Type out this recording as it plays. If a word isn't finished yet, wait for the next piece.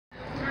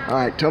All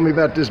right, tell me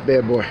about this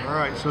bad boy. All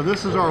right, so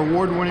this is our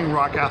award-winning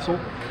RockCastle.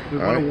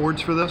 We've won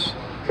awards for this.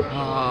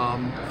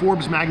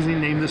 Forbes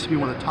magazine named this to be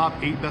one of the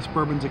top 8 best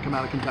bourbons that come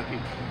out of Kentucky.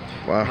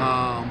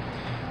 Wow.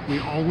 We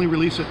only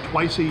release it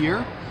twice a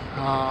year.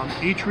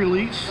 Each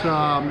release,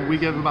 we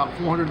give about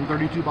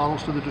 432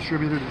 bottles to the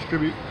distributor to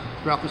distribute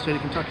throughout the state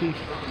of Kentucky.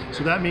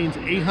 So that means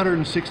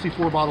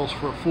 864 bottles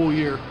for a full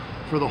year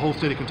for the whole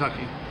state of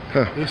Kentucky.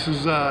 Huh. This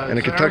is and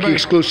a Kentucky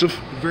exclusive?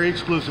 Very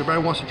exclusive.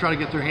 Everybody wants to try to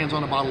get their hands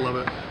on a bottle of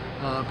it.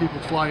 People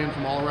fly in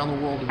from all around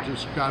the world to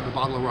just grab a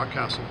bottle of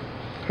RockCastle.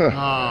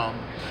 Huh.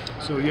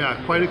 So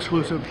yeah, quite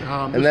exclusive.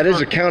 And that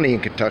is a county in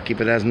Kentucky,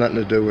 but it has nothing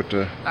to do with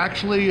the...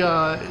 Actually,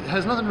 it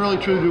has nothing really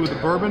to do with the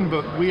bourbon,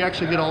 but we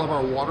actually get all of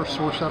our water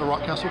sourced out of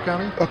RockCastle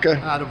County. Okay.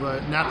 Out of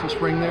a natural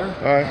spring there.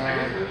 All right.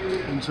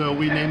 And so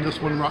we named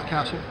this one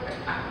RockCastle.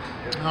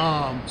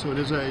 So it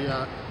is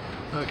a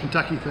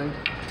Kentucky thing.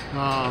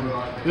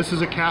 This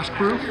is a cask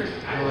proof.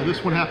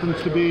 This one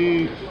happens to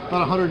be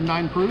about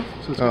 109 proof,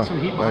 so it's got some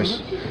heat behind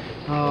it.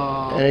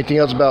 Anything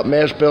else about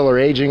mash bill or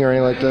aging or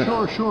anything like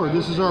that? Sure.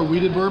 This is our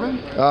wheated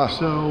bourbon.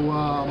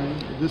 So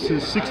this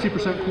is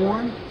 60%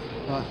 corn,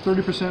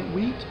 30%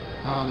 wheat,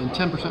 and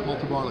 10%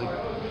 malted barley.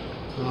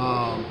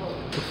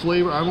 The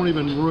flavor, I won't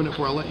even ruin it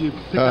for you. I'll let you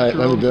pick out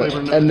your own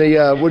flavor. And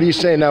the what do you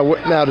say now?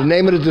 Now the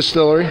name of the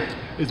distillery?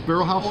 It's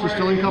Barrel House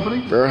Distilling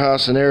Company. Barrel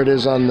House, and there it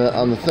is on the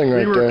thing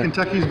right there. We were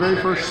Kentucky's very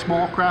first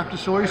small craft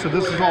distillery, so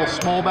this is all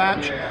small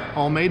batch,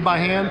 all made by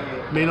hand,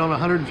 made on a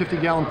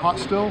 150-gallon pot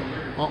still,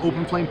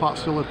 open flame pot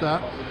still at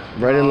that.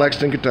 Right in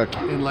Lexington, Kentucky.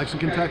 In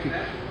Lexington, Kentucky.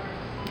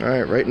 All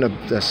right, right in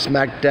the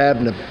smack dab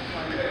in the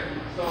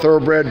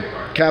thoroughbred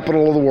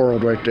capital of the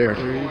world, right there.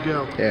 There you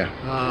go. Yeah.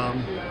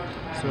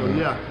 So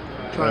yeah,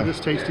 try this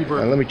tasty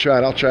bourbon. Let me try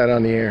it. I'll try it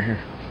on the air here.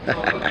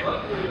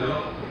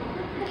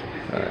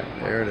 All right,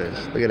 there it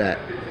is. Look at that.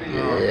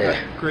 Yeah.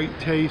 Great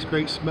taste,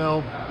 great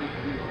smell.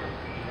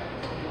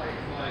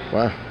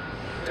 Wow.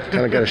 It's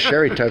kind of got a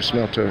sherry type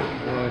smell to it.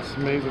 Oh, it's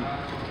amazing.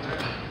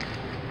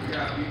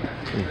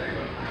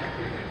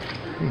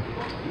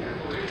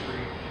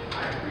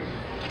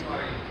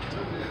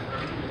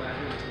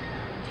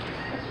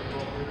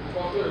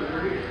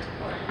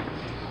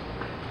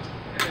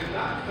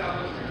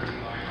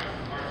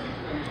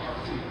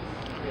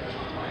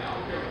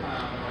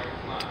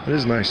 It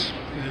is nice.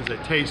 It is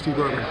a tasty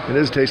bourbon. It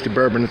is tasty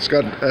bourbon. It's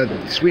got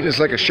sweetness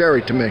like a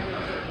sherry to me.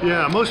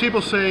 Yeah, most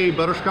people say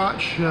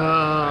butterscotch,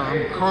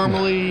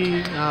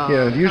 caramely.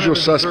 Yeah, the usual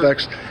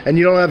suspects. And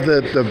you don't have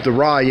the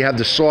rye, you have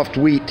the soft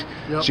wheat.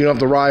 Yep. So you don't have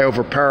the rye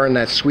overpowering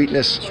that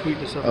sweetness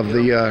of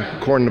the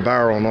corn in the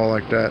barrel and all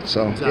like that.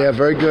 So yeah,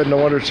 very good. No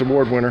wonder it's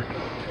award winner.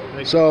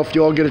 So if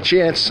you all get a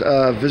chance,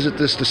 visit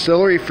this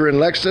distillery if you're in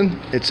Lexington.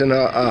 It's in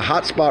a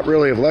hot spot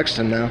really of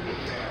Lexington now.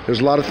 There's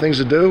a lot of things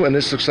to do, and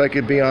this looks like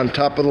it'd be on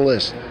top of the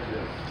list.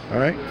 All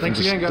right. Thanks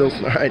again, guys.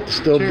 All right,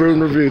 Distilled, Brewed,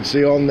 and Reviewed. See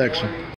you all next one.